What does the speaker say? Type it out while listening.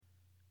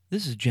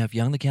This is Jeff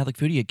Young, the Catholic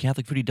Foodie at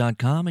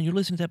CatholicFoodie.com, and you're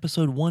listening to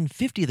episode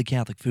 150 of the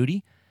Catholic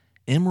Foodie,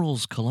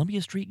 Emeril's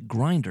Columbia Street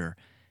Grinder,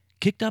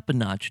 kicked up a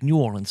notch, New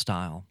Orleans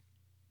style.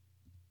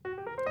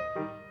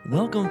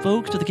 Welcome,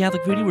 folks, to the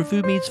Catholic Foodie, where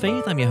food meets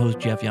faith. I'm your host,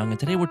 Jeff Young, and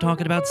today we're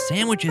talking about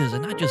sandwiches,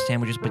 and not just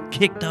sandwiches, but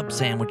kicked up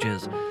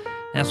sandwiches.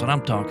 That's what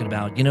I'm talking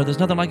about. You know, there's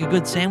nothing like a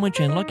good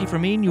sandwich, and lucky for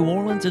me, New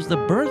Orleans is the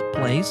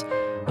birthplace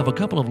of a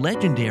couple of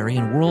legendary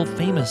and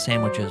world-famous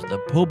sandwiches, the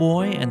po'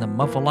 boy and the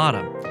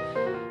Muffuletta.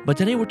 But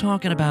today we're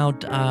talking about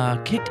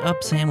kicked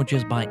up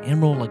sandwiches by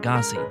Emeril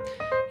Lagasse.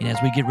 And as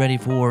we get ready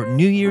for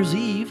New Year's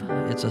Eve,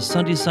 it's a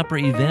Sunday supper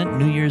event,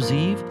 New Year's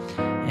Eve.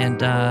 And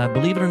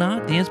believe it or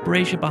not, the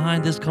inspiration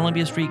behind this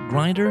Columbia Street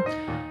Grinder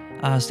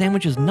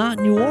sandwich is not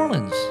New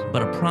Orleans,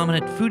 but a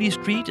prominent foodie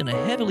street in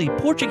a heavily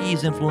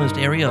Portuguese-influenced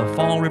area of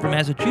Fall River,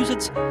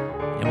 Massachusetts.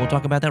 And we'll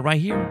talk about that right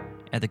here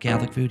at the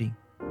Catholic Foodie.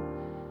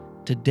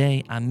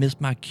 Today, I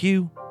missed my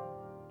cue.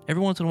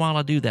 Every once in a while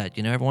I do that,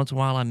 every once in a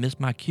while I miss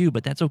my cue,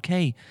 but that's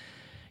okay.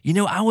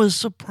 I was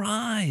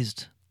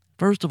surprised.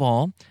 First of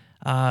all,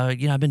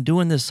 I've been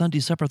doing this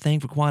Sunday supper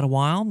thing for quite a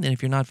while, and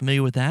if you're not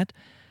familiar with that,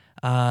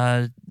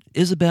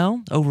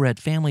 Isabel over at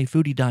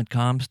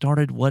familyfoodie.com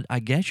started what I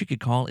guess you could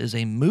call is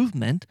a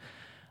movement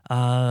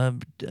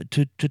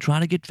to try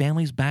to get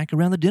families back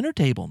around the dinner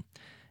table.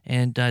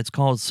 And it's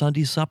called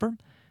Sunday Supper.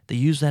 They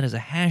use that as a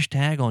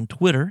hashtag on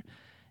Twitter.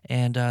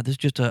 And this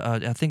just,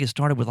 I think it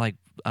started with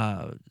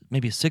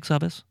maybe 6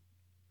 of us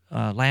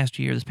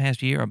this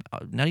past year,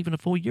 not even a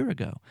full year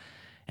ago.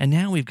 And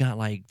now we've got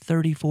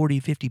 30, 40,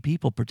 50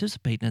 people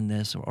participating in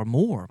this or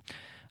more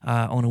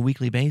on a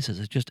weekly basis.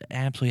 It's just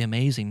absolutely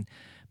amazing.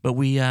 But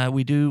we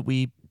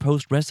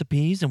post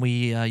recipes and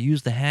we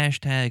use the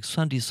hashtag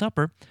Sunday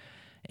Supper.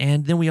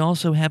 And then we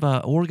also have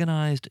an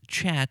organized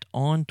chat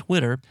on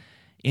Twitter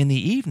in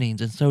the evenings.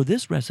 And so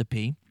this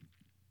recipe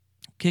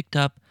kicked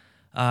up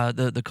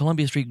the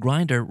Columbia Street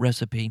Grinder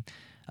recipe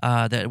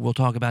that we'll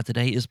talk about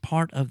today is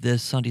part of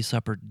this Sunday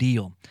Supper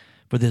deal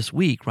for this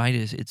week, right?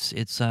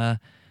 It's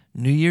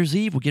New Year's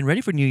Eve. We're getting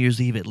ready for New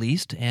Year's Eve at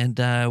least, and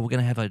we're going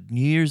to have a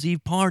New Year's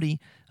Eve party,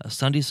 a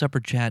Sunday Supper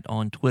chat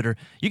on Twitter.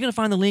 You're going to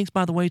find the links,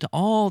 by the way, to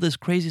all this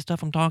crazy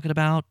stuff I'm talking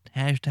about,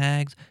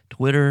 hashtags,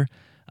 Twitter,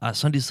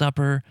 Sunday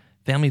Supper,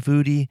 Family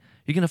Foodie.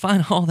 You're going to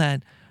find all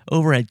that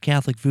over at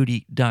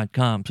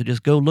CatholicFoodie.com. So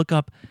just go look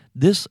up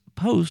this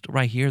post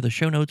right here, the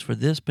show notes for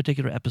this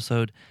particular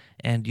episode,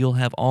 and you'll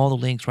have all the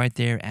links right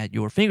there at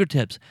your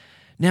fingertips.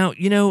 Now,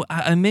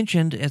 I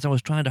mentioned, as I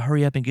was trying to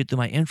hurry up and get to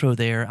my intro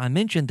there, I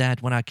mentioned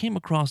that when I came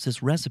across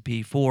this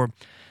recipe for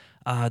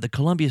the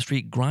Columbia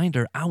Street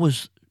Grinder, I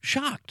was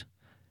shocked.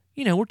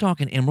 We're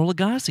talking Emeril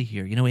Lagasse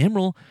here.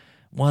 Emeril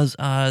was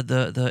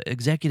the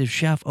executive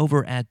chef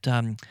over at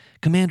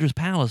Commander's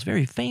Palace,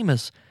 very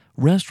famous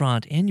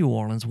restaurant in New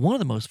Orleans, one of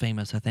the most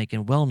famous, I think,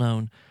 and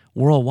well-known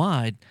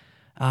worldwide.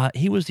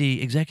 He was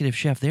the executive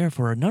chef there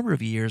for a number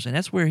of years, and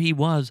that's where he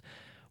was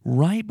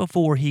right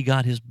before he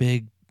got his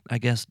big, I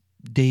guess,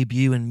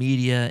 debut in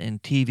media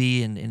and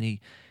TV, and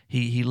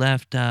he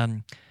left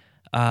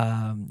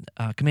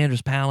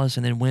Commander's Palace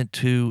and then went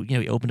to,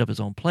 he opened up his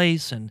own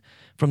place, and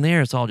from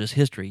there it's all just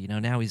history.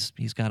 Now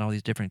he's got all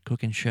these different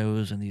cooking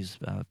shows and these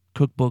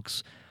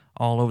cookbooks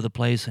all over the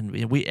place, and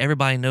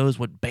everybody knows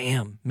what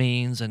BAM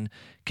means and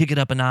kick it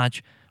up a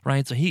notch,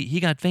 right? So he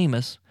got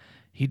famous.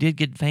 He did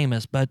get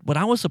famous, but what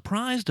I was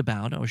surprised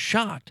about, I was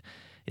shocked,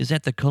 is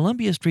that the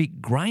Columbia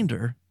Street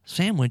Grinder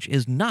sandwich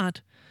is not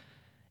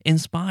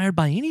inspired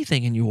by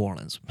anything in New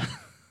Orleans.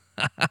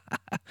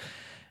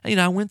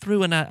 I went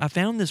through and I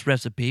found this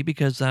recipe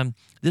because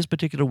this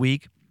particular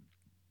week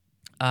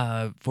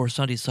for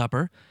Sunday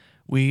Supper,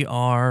 we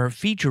are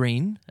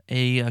featuring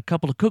a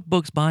couple of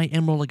cookbooks by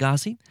Emeril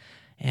Lagasse,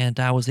 and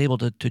I was able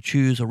to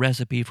choose a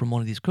recipe from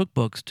one of these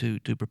cookbooks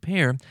to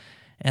prepare.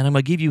 And I'm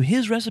going to give you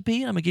his recipe,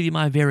 and I'm going to give you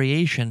my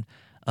variation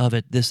of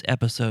it this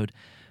episode.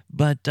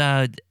 But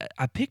I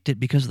picked it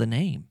because of the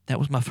name. That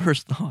was my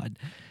first thought.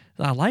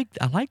 I like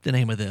the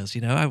name of this.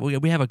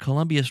 We have a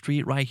Columbia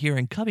Street right here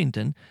in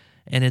Covington,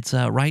 and it's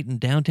right in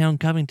downtown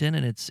Covington,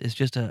 and it's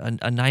just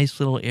a nice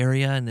little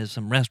area, and there's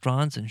some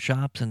restaurants and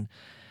shops and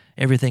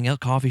everything else,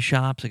 coffee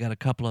shops. I got a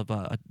couple of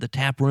the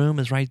tap room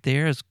is right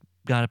there. It's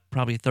got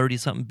probably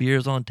 30-something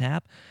beers on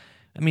tap.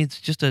 I mean,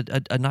 it's just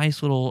a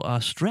nice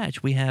little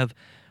stretch. We have,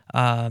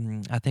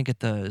 I think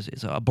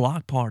it's a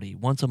block party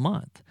once a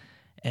month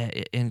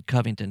in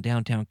Covington,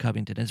 downtown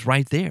Covington. It's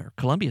right there,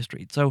 Columbia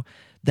Street. So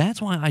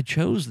that's why I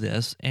chose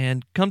this,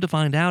 and come to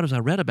find out as I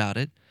read about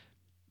it,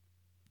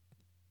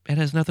 it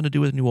has nothing to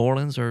do with New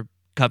Orleans or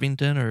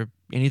Covington or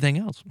anything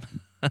else.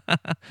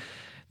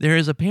 There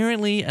is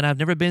apparently, and I've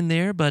never been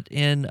there, but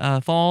in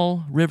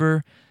Fall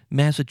River,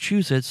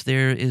 Massachusetts,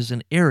 there is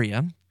an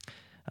area,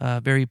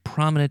 a very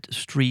prominent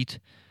street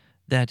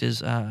that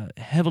is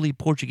heavily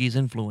Portuguese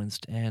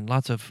influenced, and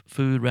lots of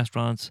food,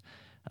 restaurants,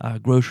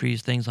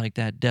 groceries, things like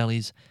that,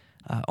 delis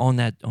on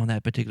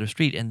that particular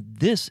street. And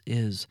this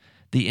is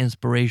the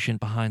inspiration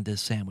behind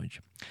this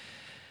sandwich.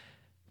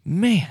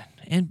 Man,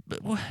 and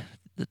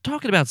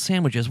talking about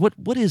sandwiches,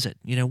 what is it?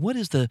 What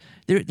is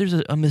there's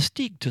a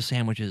mystique to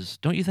sandwiches,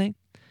 don't you think?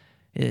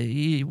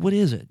 What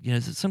is it?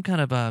 Is it some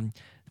kind of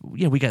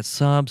we got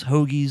subs,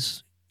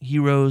 hoagies,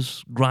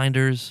 heroes,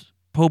 grinders,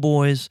 po'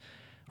 boys,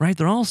 right?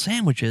 They're all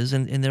sandwiches,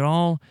 and they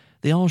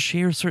all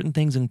share certain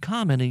things in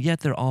common, and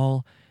yet they're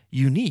all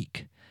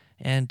unique.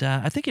 And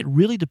I think it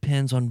really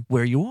depends on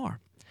where you are.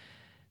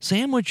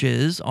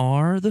 Sandwiches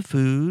are the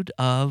food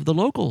of the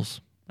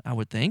locals, I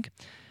would think.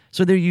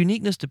 So their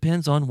uniqueness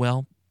depends on,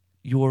 well,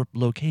 your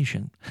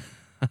location.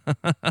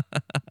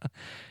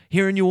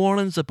 Here in New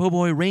Orleans, the po'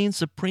 boy reigns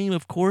supreme,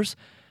 of course,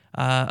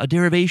 a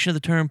derivation of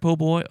the term po'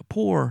 boy,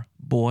 poor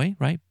boy,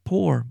 right?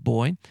 Poor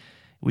boy.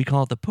 We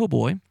call it the po'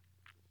 boy.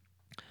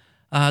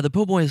 The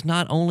po' boy is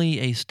not only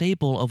a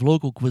staple of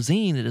local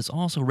cuisine, it is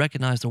also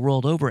recognized the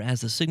world over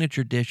as the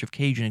signature dish of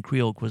Cajun and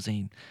Creole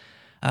cuisine.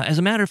 As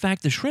a matter of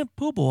fact, the shrimp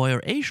po' boy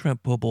or a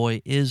shrimp po'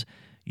 boy is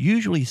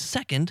usually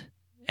second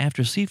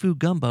after seafood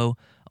gumbo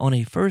on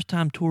a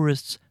first-time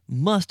tourist's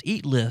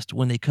must-eat list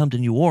when they come to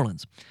New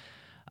Orleans.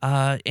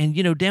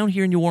 And down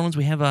here in New Orleans,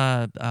 we have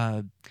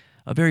a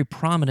very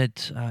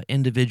prominent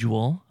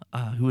individual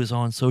who is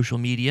on social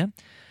media.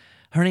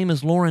 Her name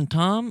is Lauren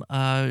Tom.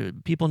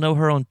 People know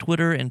her on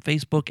Twitter and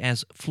Facebook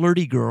as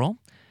Flirty Girl.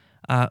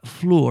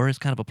 Fleur is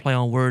kind of a play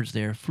on words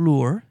there.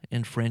 Fleur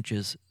in French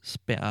is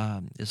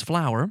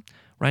flower,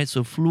 right?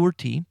 So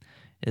flirty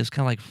is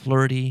kind of like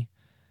flirty,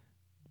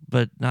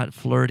 but not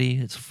flirty.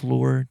 It's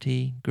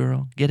flirty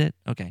girl. Get it?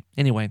 Okay.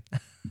 Anyway.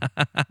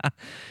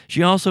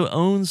 She also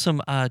owns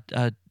some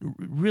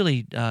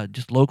really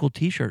just local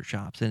T-shirt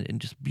shops and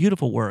just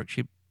beautiful work.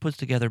 She puts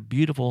together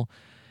beautiful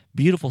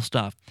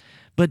stuff.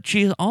 But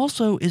she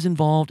also is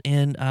involved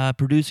in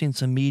producing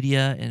some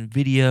media and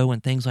video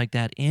and things like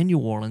that in New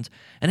Orleans.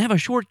 And I have a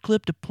short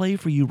clip to play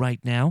for you right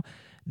now.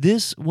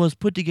 This was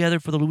put together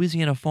for the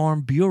Louisiana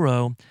Farm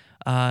Bureau.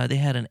 They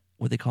had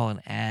what they call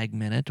an ag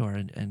minute or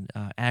an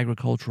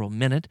agricultural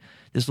minute,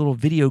 this little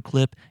video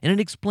clip, and it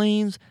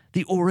explains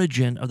the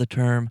origin of the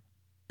term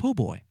po'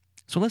 boy.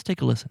 So let's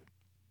take a listen.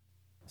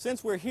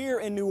 Since we're here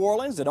in New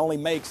Orleans, it only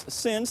makes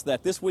sense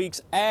that this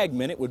week's Ag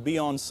Minute would be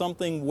on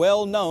something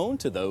well known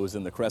to those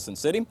in the Crescent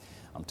City.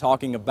 I'm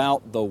talking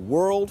about the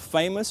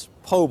world-famous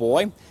po'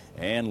 boy,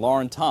 and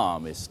Lauren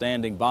Tom is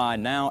standing by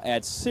now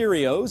at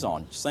Cerio's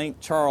on St.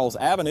 Charles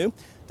Avenue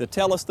to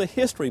tell us the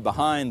history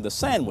behind the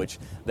sandwich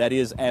that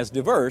is as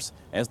diverse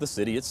as the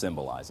city it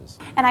symbolizes.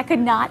 And I could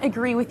not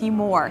agree with you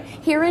more.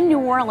 Here in New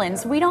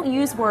Orleans, we don't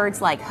use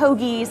words like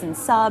hoagies and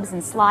subs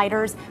and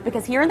sliders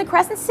because here in the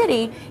Crescent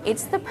City,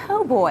 it's the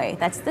po' boy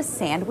that's the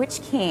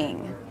sandwich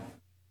king.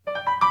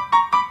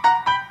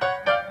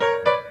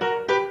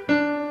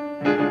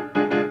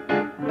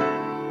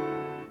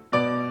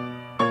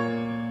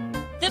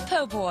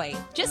 Po' boy.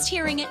 Just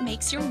hearing it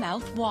makes your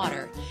mouth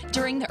water.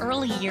 During the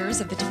early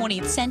years of the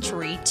 20th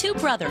century, two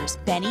brothers,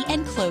 Benny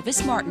and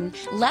Clovis Martin,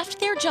 left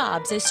their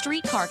jobs as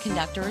streetcar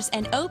conductors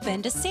and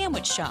opened a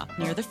sandwich shop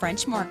near the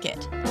French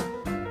Market.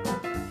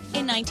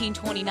 In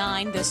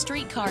 1929, the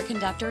streetcar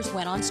conductors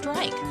went on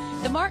strike.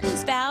 The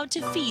Martins vowed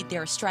to feed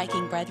their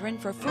striking brethren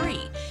for free,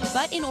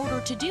 but in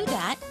order to do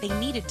that, they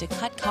needed to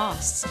cut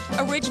costs.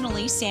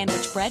 Originally,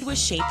 sandwich bread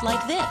was shaped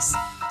like this,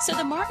 so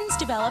the Martins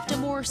developed a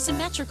more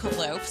symmetrical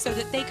loaf so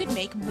that they could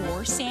make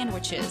more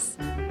sandwiches.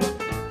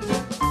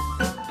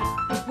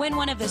 When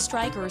one of the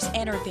strikers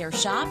entered their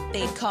shop,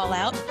 they'd call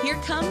out, "Here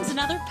comes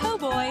another po'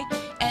 boy,"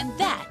 and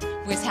that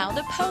was how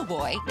the po'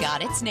 boy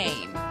got its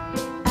name.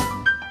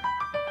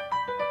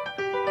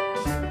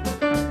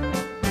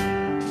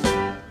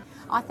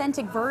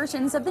 Authentic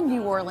versions of the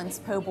New Orleans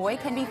po' boy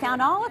can be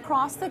found all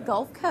across the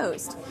Gulf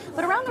Coast.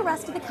 But around the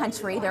rest of the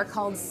country, they're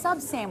called sub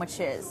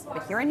sandwiches.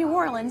 But here in New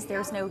Orleans,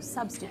 there's no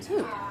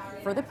substitute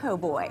for the po'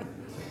 boy.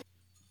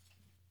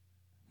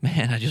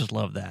 Man, I just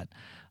love that.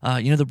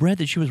 The bread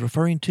that she was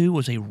referring to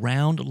was a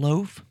round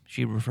loaf.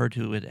 She referred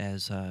to it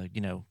as,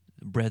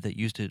 bread that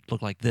used to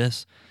look like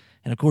this.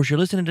 And, of course, you're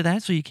listening to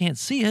that, so you can't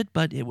see it,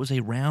 but it was a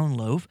round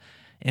loaf.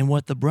 And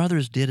what the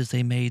brothers did is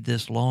they made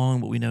this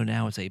long, what we know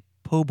now as a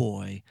po'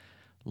 boy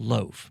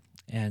loaf,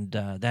 and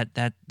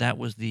that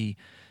was the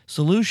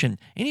solution.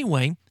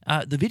 Anyway,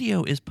 the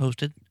video is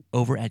posted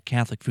over at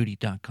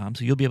catholicfoodie.com,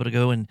 so you'll be able to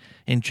go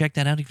and check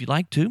that out if you'd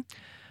like to.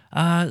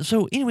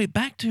 So anyway,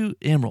 back to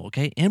Emeril,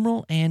 okay?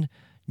 Emeril and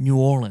New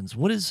Orleans.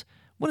 What is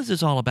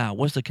this all about?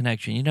 What's the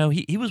connection?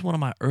 He was one of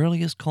my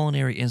earliest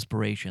culinary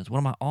inspirations. One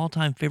of my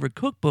all-time favorite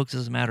cookbooks,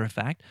 as a matter of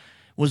fact,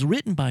 was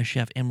written by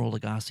Chef Emeril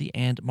Lagasse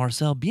and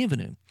Marcel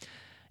Bienvenu.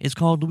 It's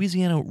called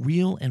Louisiana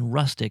Real and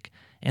Rustic,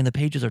 and the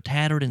pages are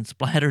tattered and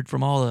splattered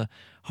from all the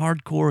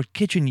hardcore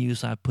kitchen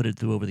use I've put it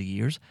through over the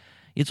years.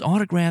 It's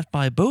autographed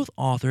by both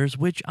authors,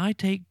 which I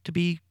take to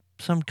be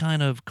some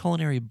kind of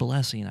culinary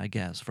blessing, I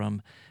guess,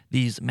 from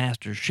these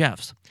master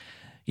chefs.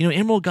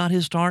 Emeril got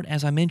his start,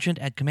 as I mentioned,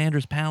 at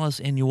Commander's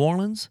Palace in New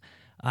Orleans.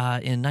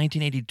 In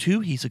 1982,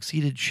 he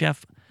succeeded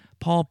Chef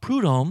Paul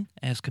Prudhomme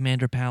as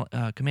Commander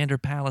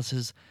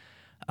Palace's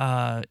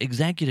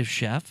executive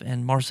chef,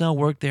 and Marcel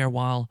worked there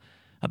around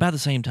the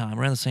same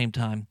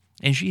time,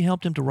 and she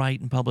helped him to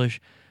write and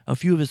publish a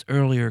few of his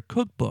earlier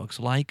cookbooks,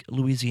 like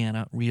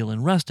Louisiana Real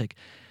and Rustic.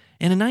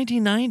 And in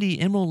 1990,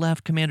 Emeril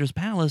left Commander's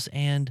Palace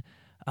and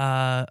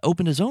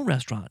opened his own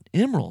restaurant,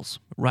 Emeril's,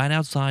 right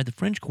outside the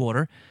French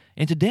Quarter.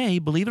 And today,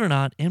 believe it or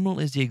not,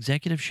 Emeril is the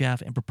executive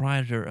chef and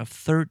proprietor of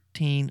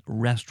 13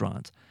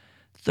 restaurants.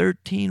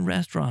 13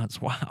 restaurants,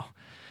 wow.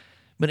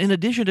 But in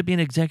addition to being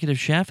an executive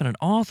chef and an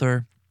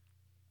author,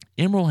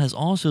 Emeril has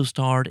also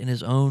starred in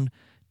his own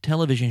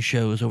television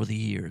shows over the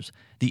years.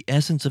 The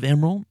Essence of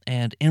Emeril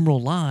and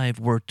Emeril Live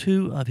were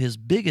two of his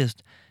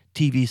biggest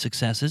TV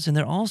successes, and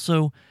they're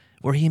also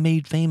where he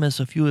made famous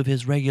a few of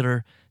his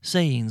regular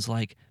sayings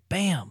like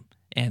 "Bam"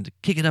 and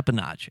 "Kick it up a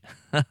notch."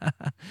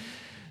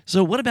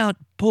 So what about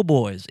po'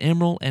 boys,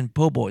 Emeril and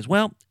po' boys?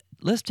 Well,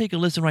 let's take a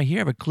listen right here.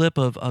 I have a clip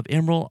of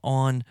Emeril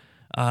on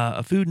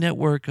a Food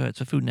Network.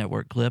 It's a Food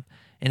Network clip,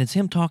 and it's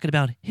him talking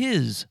about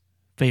his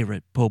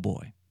favorite po'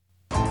 boy.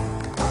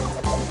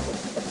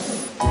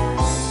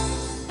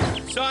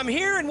 So I'm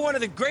here in one of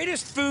the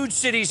greatest food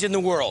cities in the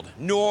world,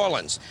 New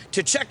Orleans,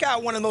 to check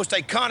out one of the most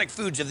iconic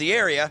foods of the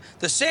area,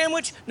 the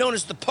sandwich known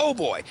as the po'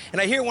 boy.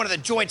 And I hear one of the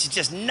joints that's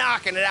just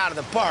knocking it out of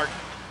the park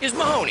is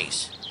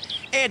Mahoney's.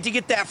 And to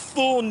get that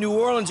full New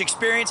Orleans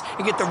experience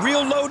and get the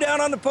real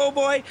lowdown on the po'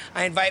 boy,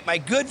 I invite my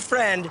good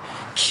friend,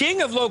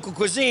 king of local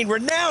cuisine,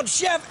 renowned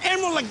chef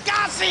Emeril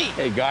Lagasse.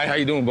 Hey, Guy, how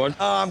you doing, bud?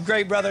 Oh, I'm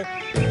great, brother.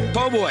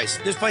 Po' boys,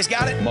 this place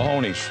got it?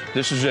 Mahoney's.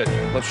 This is it.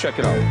 Let's check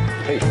it out.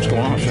 Hey, what's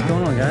going on, sir? What's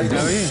going on, guys?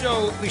 How are you?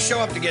 So we show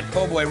up to get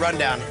po' boy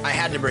rundown. I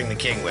had to bring the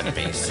king with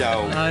me, so...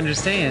 I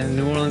understand.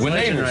 New Orleans We're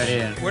legend neighbors. right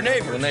here. We're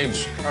neighbors. We're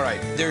neighbors. All right,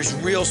 there's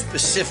real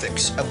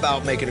specifics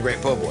about making a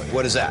great po' boy.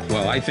 What is that?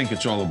 Well, I think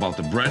it's all about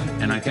the bread,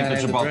 and I think gotta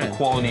it's have the about the bread.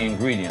 quality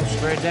ingredients.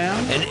 Bread down.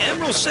 And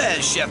Emeril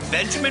says Chef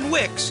Benjamin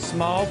Wicks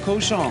Small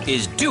cochon.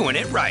 is doing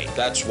it right.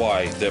 That's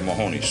why they're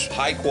Mahoney's.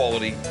 High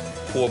quality,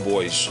 poor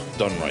boys,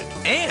 done right.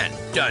 And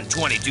done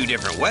 22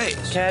 different ways.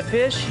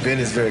 Catfish. Ben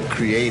is very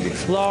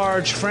creative.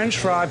 Large French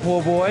fry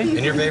po' boy.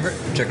 And your favorite?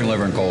 Chicken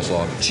liver and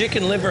coleslaw.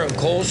 Chicken liver and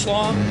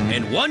coleslaw.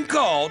 And one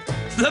called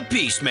the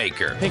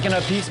Peacemaker. Picking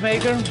up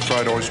Peacemaker.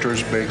 Fried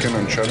oysters, bacon,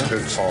 and cheddar.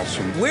 It's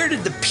awesome. Where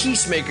did the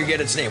Peacemaker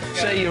get its name?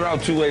 Say you're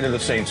out too late at the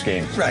Saints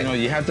game. Right. You know,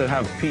 you have to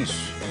have peace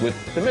with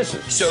the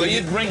missus. So you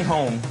you- bring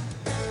home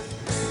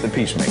the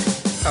peacemaker.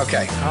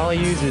 Okay. All I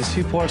use is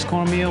 2 parts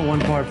cornmeal,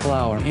 1 part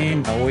flour,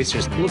 and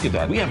oysters. Look at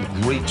that. We have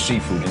great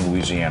seafood in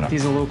Louisiana.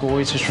 These are local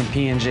oysters from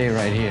P&J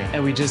right here.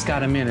 And we just got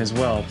them in as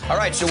well. All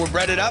right, so we're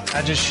breaded up.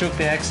 I just shook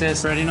the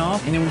excess breading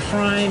off, and then we're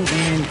frying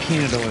in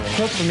peanut oil.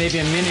 Cook for maybe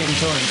a minute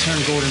until it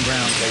turns golden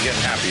brown. They're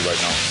getting happy right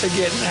now. They're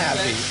getting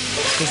happy.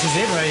 This is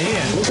it right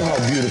here. Look at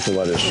how beautiful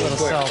that is. Little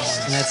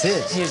sauce, and that's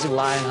it. Here's the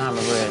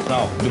Leidenheimer bread.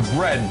 Now, the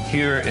bread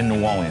here in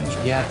New Orleans.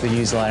 You have to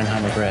use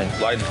Leidenheimer bread.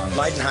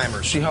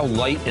 Leidenheimer. See how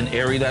light and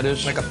airy that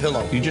is? Like a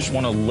pillow. You just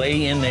want to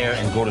lay in there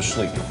and go to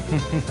sleep.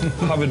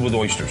 Covered with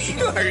oysters.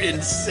 You are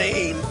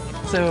insane.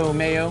 So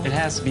mayo, it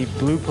has to be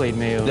blue plate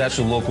mayo. That's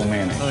a local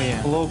mayonnaise. Oh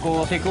yeah.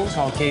 Local pickles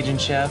called Cajun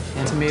Chef,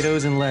 and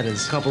tomatoes and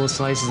lettuce. Couple of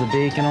slices of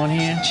bacon on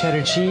here.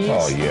 Cheddar cheese.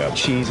 Oh, yeah.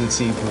 Cheese with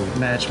seafood.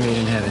 Match made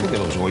in heaven. Look at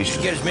those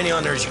oysters. Get as many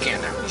on there as you can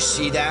now. You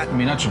see that? I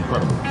mean, that's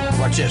incredible.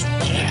 Watch this.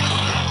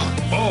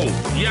 Oh,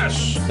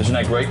 yes. Isn't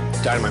that great?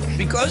 Dynamite.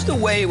 Because the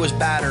way it was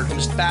battered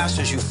as fast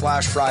as you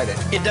flash fried it,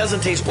 it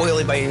doesn't taste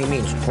oily by any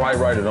means. Fry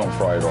right or don't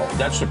fry at all.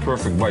 That's the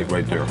perfect bite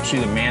right there. See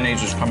the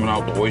mayonnaise is coming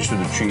out, the oyster,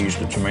 the cheese,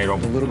 the tomato. A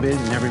little bit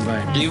in every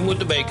bite. Even with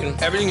the bacon,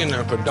 everything in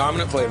there,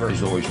 predominant flavor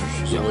Is the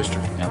oysters. is the oyster.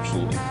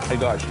 Absolutely. Hey,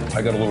 guys,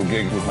 I got a little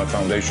gig with my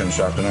foundation this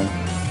afternoon.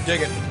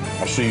 Dig it.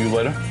 I'll see you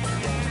later.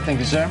 Thank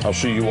you, sir. I'll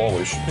see you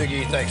always. Big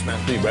E, thanks,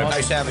 man. See you, Brad.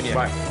 Nice having you.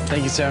 Bye.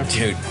 Thank you, sir.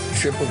 Dude,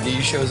 Triple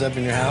D shows up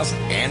in your house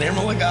and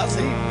Emeril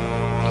Lagasse.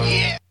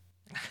 Yeah.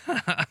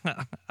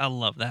 I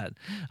love that.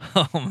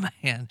 Oh,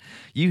 man.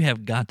 You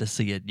have got to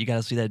see it. You got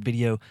to see that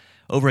video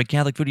over at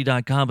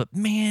CatholicFoodie.com. But,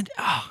 man,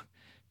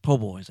 po'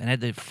 boys. And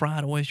had the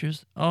fried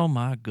oysters. Oh,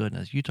 my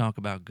goodness. You talk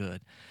about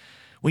good.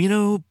 Well, you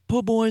know,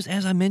 po' boys,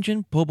 as I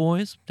mentioned, po'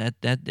 boys, that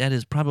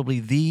is probably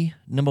the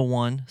number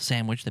one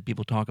sandwich that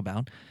people talk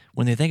about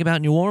when they think about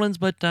New Orleans.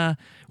 But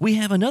we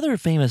have another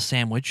famous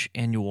sandwich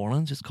in New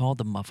Orleans. It's called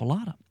the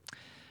Muffuletta.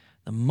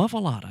 The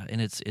Muffuletta, and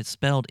it's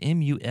spelled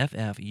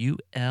Muffuletta,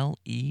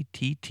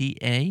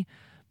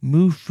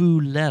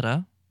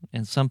 Muffuletta,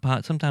 and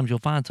sometimes you'll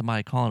find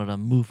somebody calling it a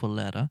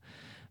Muffuletta,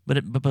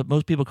 but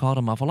most people call it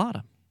a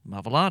Muffuletta.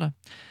 Muffuletta.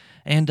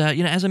 And,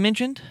 you know, as I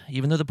mentioned,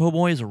 even though the po'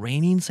 boy is a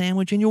reigning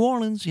sandwich in New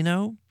Orleans, you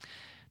know,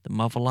 the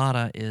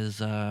Muffuletta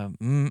is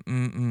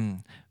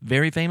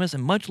very famous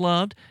and much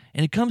loved,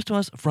 and it comes to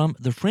us from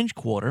the French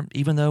Quarter,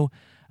 even though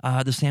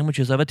the sandwich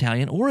is of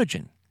Italian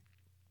origin.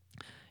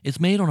 It's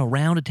made on a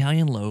round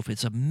Italian loaf.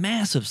 It's a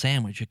massive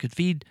sandwich. It could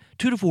feed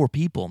 2 to 4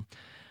 people.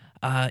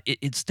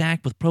 It's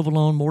stacked with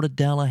provolone,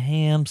 mortadella,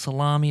 ham,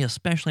 salami, a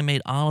specially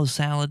made olive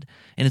salad,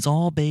 and it's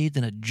all bathed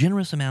in a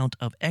generous amount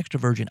of extra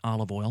virgin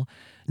olive oil.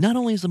 Not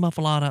only is the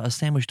Muffuletta a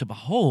sandwich to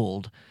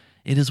behold,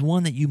 it is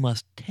one that you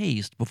must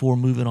taste before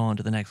moving on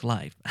to the next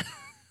life.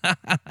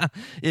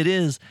 It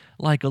is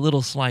like a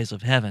little slice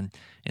of heaven,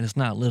 and it's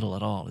not little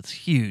at all. It's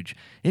huge.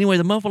 Anyway,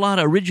 the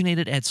Muffuletta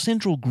originated at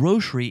Central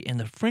Grocery in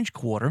the French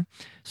Quarter.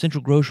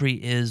 Central Grocery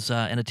is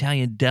an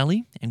Italian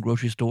deli and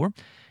grocery store.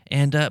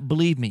 And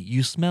believe me,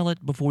 you smell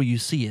it before you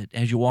see it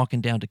as you're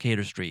walking down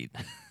Decatur Street.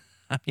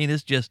 I mean,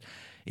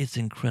 it's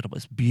incredible.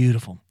 It's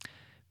beautiful.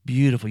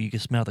 Beautiful. You can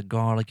smell the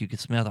garlic. You can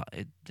smell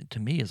to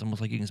me, it's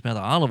almost like you can smell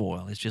the olive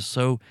oil. It's just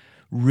so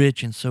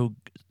rich and so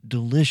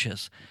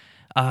delicious.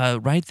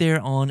 Right there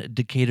on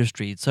Decatur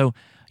Street. So,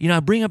 I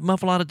bring up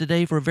Muffuletta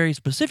today for a very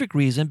specific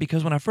reason,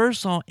 because when I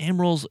first saw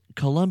Emeril's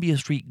Columbia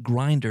Street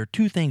grinder,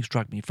 two things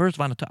struck me. First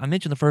of all, I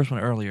mentioned the first one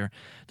earlier.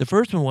 The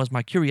first one was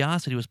my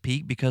curiosity was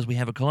piqued because we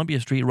have a Columbia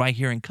Street right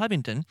here in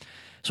Covington.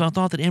 So I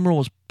thought that Emeril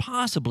was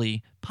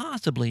possibly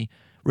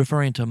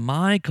referring to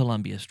my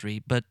Columbia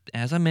Street, but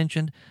as I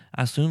mentioned,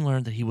 I soon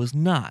learned that he was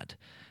not.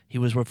 He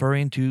was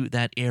referring to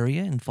that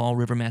area in Fall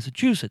River,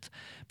 Massachusetts.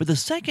 But the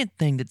second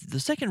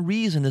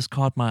reason this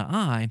caught my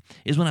eye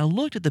is when I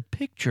looked at the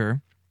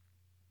picture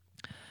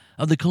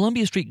of the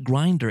Columbia Street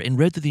grinder and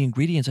read through the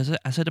ingredients,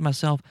 I said to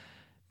myself,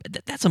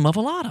 that's a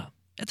Muffuletta.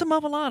 It's a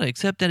Muffuletta,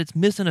 except that it's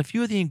missing a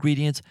few of the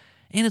ingredients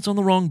and it's on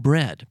the wrong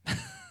bread.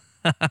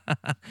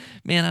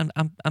 Man,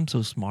 I'm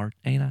so smart,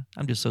 ain't I?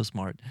 I'm just so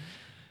smart.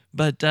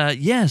 But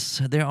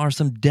yes, there are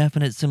some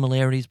definite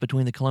similarities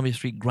between the Columbia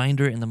Street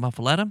grinder and the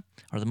Muffuletta,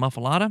 or the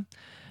Muffuletta.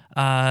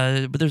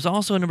 But there's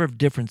also a number of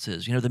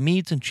differences. The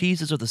meats and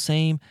cheeses are the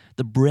same.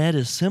 The bread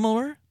is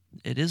similar.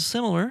 It is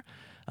similar.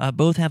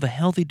 Both have a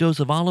healthy dose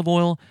of olive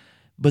oil,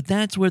 but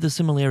that's where the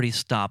similarities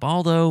stop.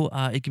 Although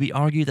it can be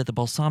argued that the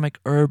balsamic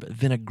herb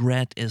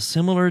vinaigrette is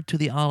similar to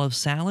the olive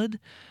salad,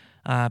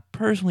 I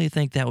personally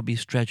think that would be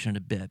stretching it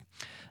a bit.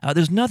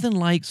 There's nothing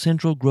like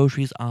Central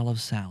Grocery's olive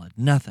salad.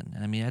 Nothing.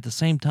 I mean, at the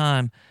same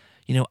time,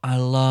 I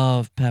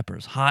love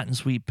peppers, hot and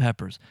sweet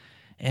peppers,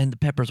 and the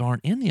peppers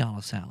aren't in the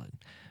olive salad.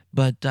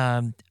 But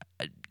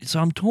so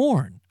I'm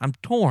torn.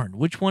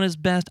 Which one is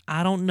best?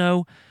 I don't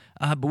know.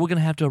 But we're going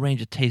to have to arrange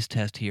a taste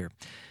test here.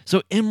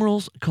 So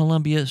Emeril's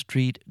Columbia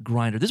Street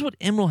grinder. This is what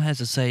Emeril has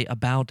to say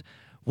about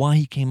why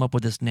he came up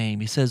with this name.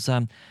 He says,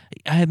 I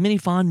have many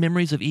fond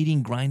memories of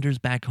eating grinders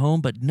back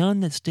home, but none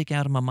that stick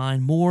out in my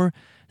mind more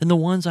than the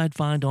ones I'd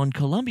find on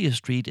Columbia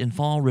Street in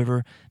Fall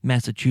River,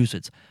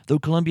 Massachusetts. Though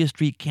Columbia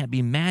Street can't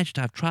be matched,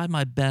 I've tried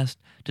my best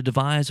to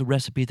devise a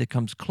recipe that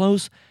comes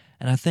close,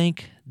 and I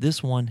think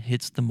this one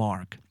hits the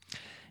mark.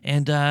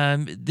 And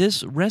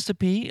this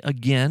recipe,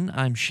 again,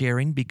 I'm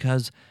sharing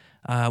because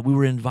we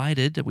were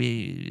invited,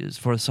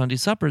 for a Sunday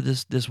supper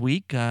this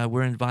week,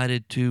 we're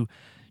invited to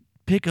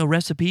pick a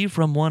recipe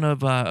from one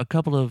of a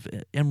couple of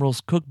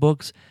Emeril's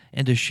cookbooks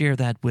and to share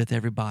that with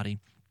everybody.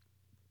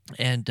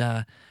 And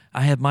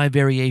I have my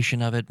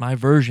variation of it, my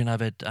version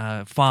of it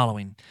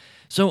following.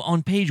 So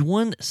on page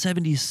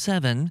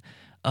 177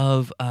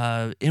 of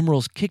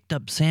Emeril's Kicked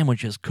Up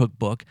Sandwiches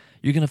cookbook,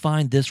 you're going to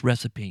find this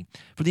recipe.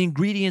 For the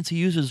ingredients, he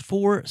uses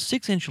 4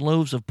 6-inch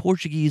loaves of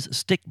Portuguese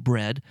stick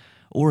bread,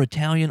 or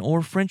Italian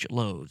or French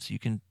loaves. You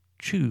can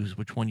choose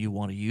which one you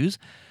want to use.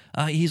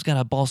 He's got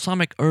a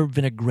balsamic herb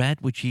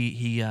vinaigrette, which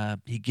he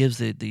gives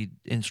the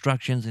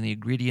instructions and the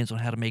ingredients on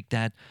how to make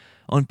that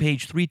on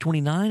page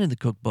 329 in the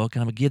cookbook,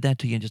 and I'm going to give that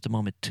to you in just a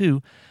moment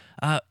too.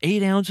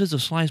 8 ounces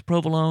of sliced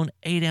provolone,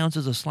 8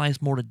 ounces of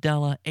sliced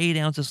mortadella, 8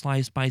 ounces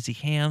sliced spicy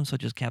ham,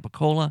 such as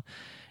capicola,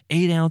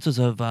 8 ounces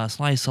of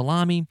sliced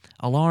salami,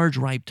 a large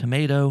ripe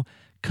tomato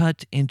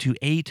cut into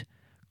 8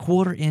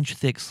 quarter-inch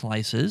thick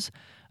slices,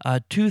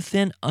 2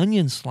 thin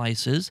onion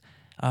slices,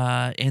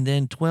 and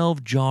then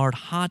 12 jarred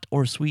hot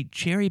or sweet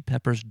cherry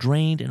peppers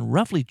drained and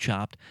roughly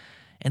chopped,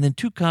 and then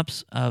 2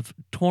 cups of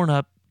torn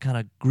up kind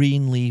of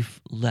green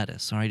leaf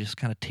lettuce. All right, just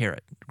kind of tear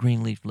it,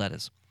 green leaf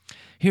lettuce.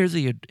 Here's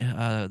the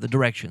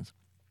directions.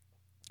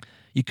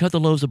 You cut the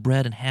loaves of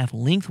bread in half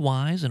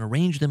lengthwise and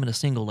arrange them in a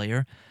single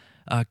layer.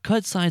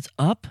 Cut sides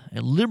up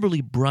and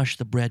liberally brush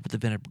the bread with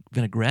the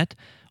vinaigrette.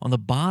 On the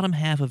bottom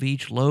half of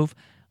each loaf,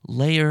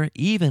 layer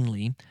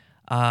evenly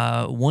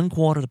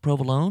 1/4 of the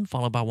provolone,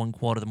 followed by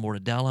 1/4 of the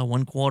mortadella,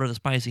 1/4 of the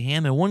spicy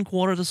ham, and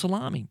 1/4 of the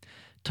salami.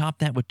 Top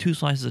that with 2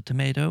 slices of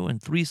tomato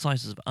and 3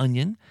 slices of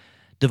onion.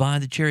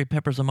 Divide the cherry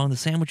peppers among the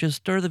sandwiches,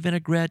 stir the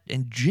vinaigrette,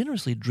 and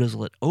generously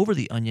drizzle it over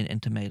the onion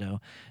and tomato.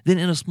 Then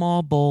in a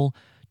small bowl,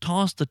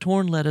 toss the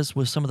torn lettuce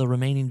with some of the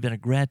remaining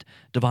vinaigrette,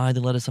 divide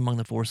the lettuce among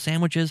the 4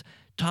 sandwiches,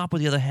 top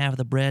with the other half of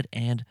the bread,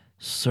 and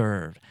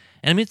serve.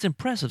 And I mean, it's an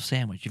impressive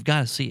sandwich. You've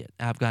got to see it.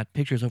 I've got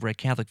pictures over at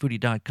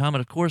CatholicFoodie.com,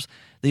 and of course,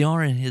 they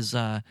are in his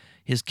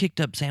Kicked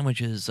Up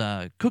Sandwiches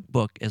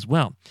cookbook as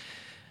well.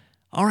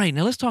 All right,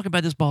 now let's talk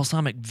about this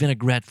balsamic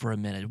vinaigrette for a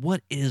minute.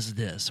 What is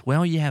this?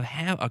 Well, you have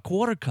a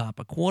quarter cup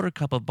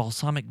of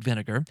balsamic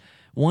vinegar,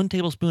 1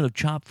 tablespoon of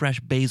chopped fresh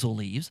basil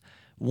leaves,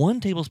 1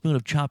 tablespoon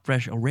of chopped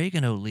fresh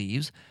oregano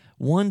leaves,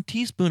 1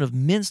 teaspoon of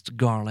minced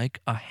garlic,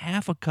 a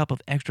half a cup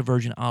of extra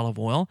virgin olive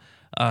oil,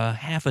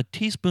 half a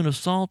teaspoon of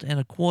salt, and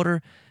a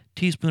 1/4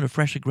 teaspoon of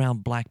freshly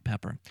ground black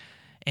pepper.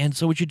 And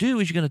so what you do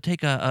is you're going to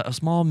take a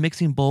small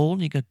mixing bowl,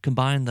 and you can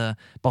combine the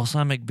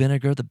balsamic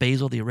vinegar, the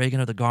basil, the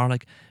oregano, the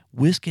garlic,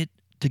 whisk it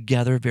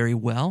together very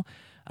well.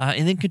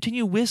 And then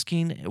continue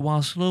whisking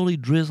while slowly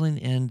drizzling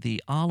in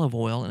the olive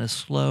oil in a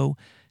slow,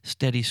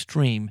 steady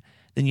stream.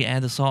 Then you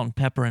add the salt and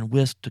pepper and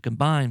whisk to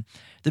combine.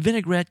 The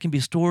vinaigrette can be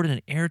stored in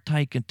an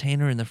airtight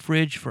container in the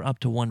fridge for up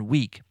to 1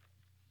 week.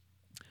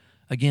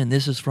 Again,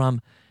 this is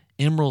from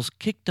Emeril's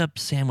Kicked Up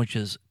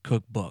Sandwiches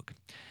cookbook.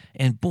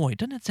 And boy,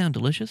 doesn't that sound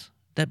delicious?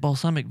 That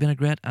balsamic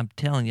vinaigrette, I'm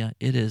telling you,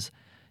 it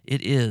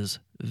is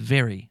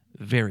very,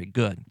 very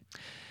good.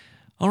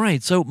 All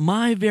right, so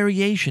my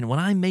variation, when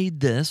I made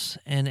this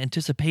in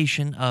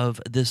anticipation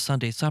of this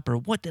Sunday supper,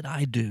 what did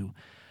I do?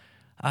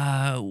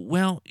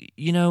 Well,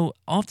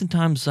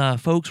 oftentimes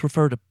folks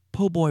refer to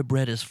po' boy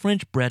bread as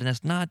French bread, and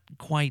that's not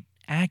quite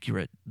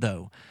accurate,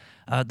 though.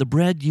 The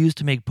bread used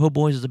to make po'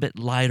 boys is a bit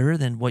lighter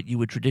than what you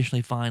would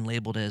traditionally find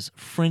labeled as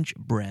French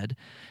bread.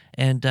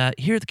 And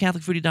here at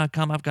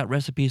thecatholicfoodie.com, I've got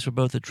recipes for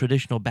both the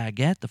traditional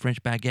baguette, the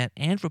French baguette,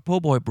 and for po'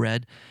 boy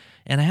bread.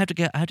 And I have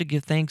to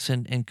give thanks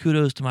and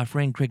kudos to my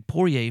friend Craig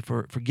Poirier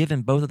for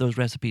giving both of those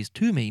recipes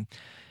to me.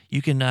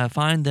 You can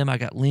find them. I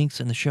got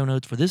links in the show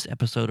notes for this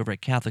episode over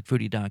at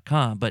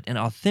CatholicFoodie.com. But an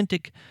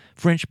authentic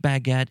French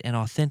baguette and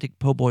authentic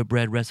po' boy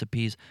bread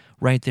recipes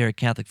right there at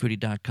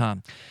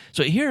CatholicFoodie.com.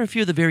 So here are a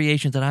few of the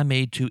variations that I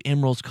made to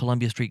Emeril's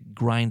Columbia Street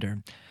grinder.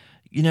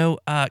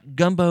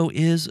 Gumbo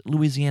is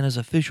Louisiana's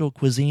official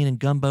cuisine, and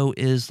gumbo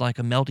is like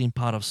a melting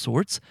pot of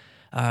sorts.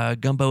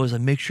 Gumbo is a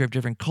mixture of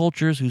different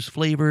cultures whose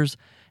flavors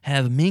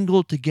have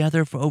mingled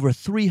together for over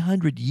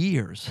 300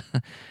 years.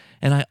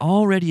 And I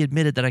already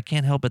admitted that I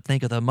can't help but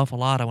think of the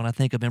Muffuletta when I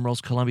think of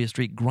Emeril's Columbia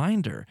Street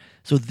grinder.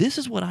 So this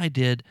is what I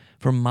did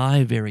for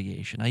my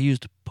variation. I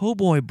used po'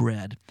 boy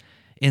bread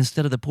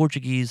instead of the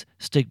Portuguese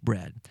stick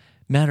bread.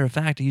 Matter of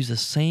fact, I used the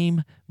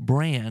same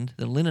brand,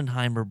 the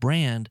Lindenheimer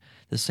brand,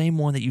 the same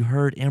one that you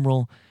heard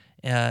Emeril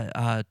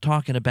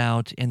talking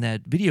about in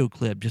that video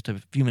clip just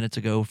a few minutes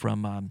ago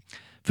from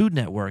Food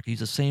Network. I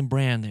used the same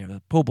brand there,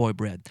 the po' boy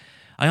bread.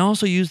 I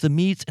also used the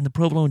meats and the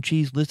provolone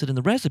cheese listed in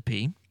the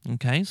recipe.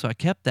 Okay, so I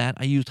kept that.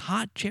 I used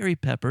hot cherry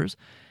peppers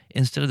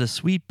instead of the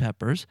sweet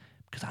peppers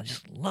because I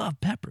just love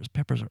peppers.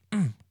 Peppers are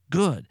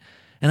good.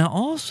 And I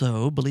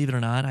also, believe it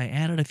or not, I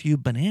added a few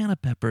banana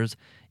peppers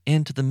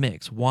into the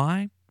mix.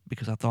 Why?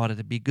 Because I thought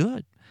it'd be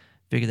good.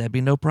 Figured that'd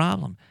be no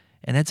problem.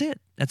 And that's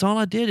it. That's all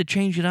I did to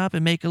change it up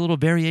and make a little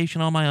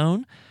variation on my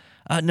own.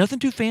 Nothing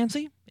too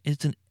fancy.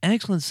 It's an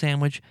excellent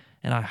sandwich,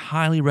 and I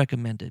highly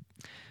recommend it.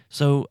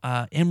 So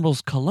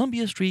Emeril's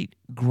Columbia Street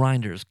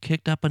grinders,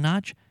 kicked up a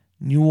notch,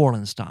 New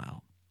Orleans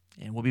style.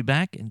 And we'll be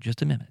back in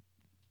just a minute.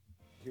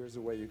 Here's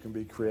a way you can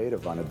be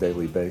creative on a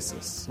daily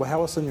basis. Well, how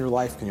else in your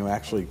life can you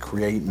actually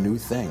create new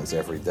things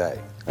every day?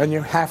 And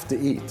you have to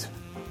eat.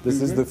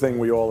 This is the thing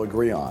we all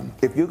agree on.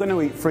 If you're going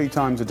to eat 3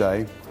 times a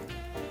day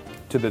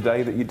to the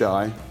day that you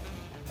die,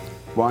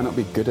 why not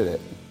be good at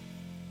it?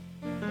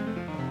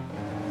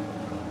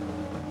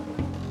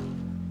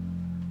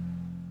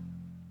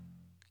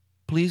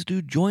 Please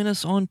do join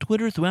us on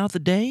Twitter throughout the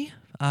day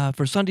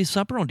for Sunday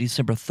supper on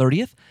December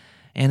 30th.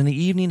 And in the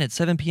evening at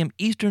 7 p.m.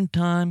 Eastern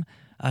Time,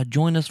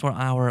 join us for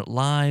our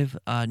live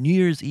New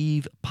Year's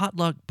Eve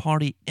potluck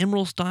party,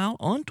 Emeril style,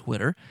 on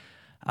Twitter.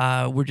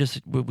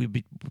 We'd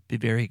be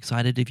very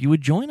excited if you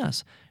would join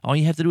us. All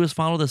you have to do is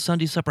follow the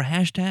Sunday Supper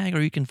hashtag,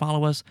 or you can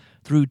follow us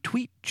through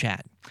Tweet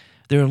Chat.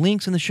 There are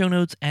links in the show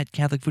notes at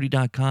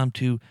CatholicFoodie.com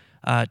to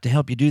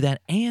help you do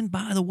that. And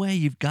by the way,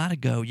 you've got to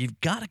go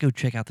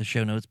check out the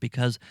show notes,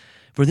 because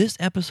for this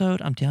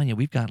episode, I'm telling you,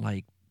 we've got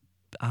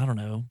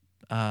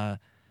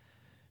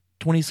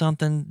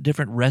 20-something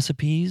different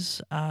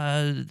recipes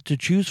to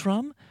choose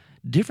from.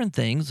 Different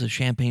things: the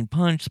champagne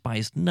punch,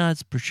 spiced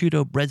nuts,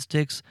 prosciutto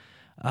breadsticks.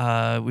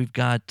 We've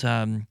got,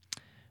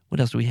 what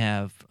else do we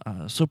have?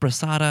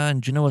 Sopressata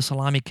and Genoa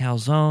salami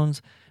calzones.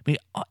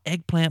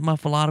 Eggplant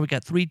muffuletta. We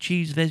got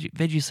 3-cheese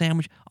veggie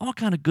sandwich. All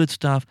kind of good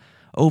stuff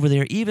over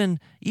there. Even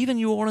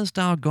New Orleans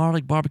style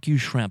garlic barbecue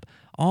shrimp.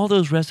 All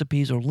those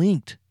recipes are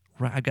linked.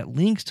 Right? I've got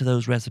links to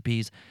those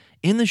recipes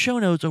in the show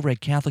notes over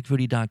at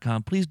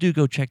CatholicFoodie.com. Please do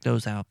go check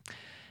those out.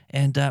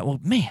 And,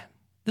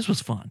 this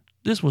was fun.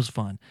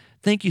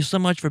 Thank you so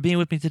much for being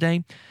with me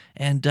today.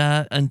 And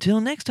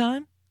until next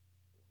time,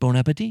 bon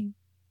appetit.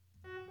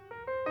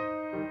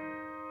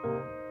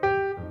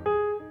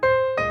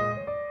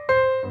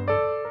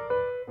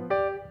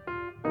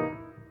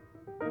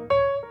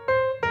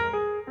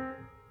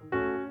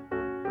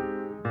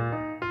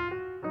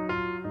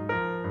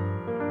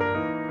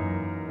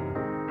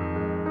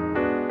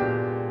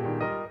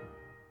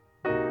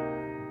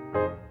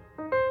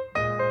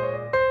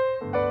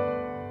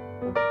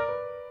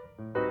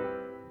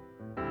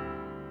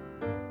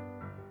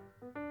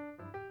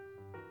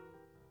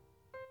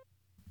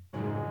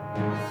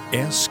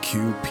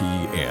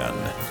 SQPN,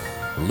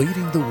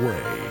 leading the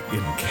way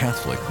in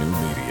Catholic new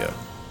media.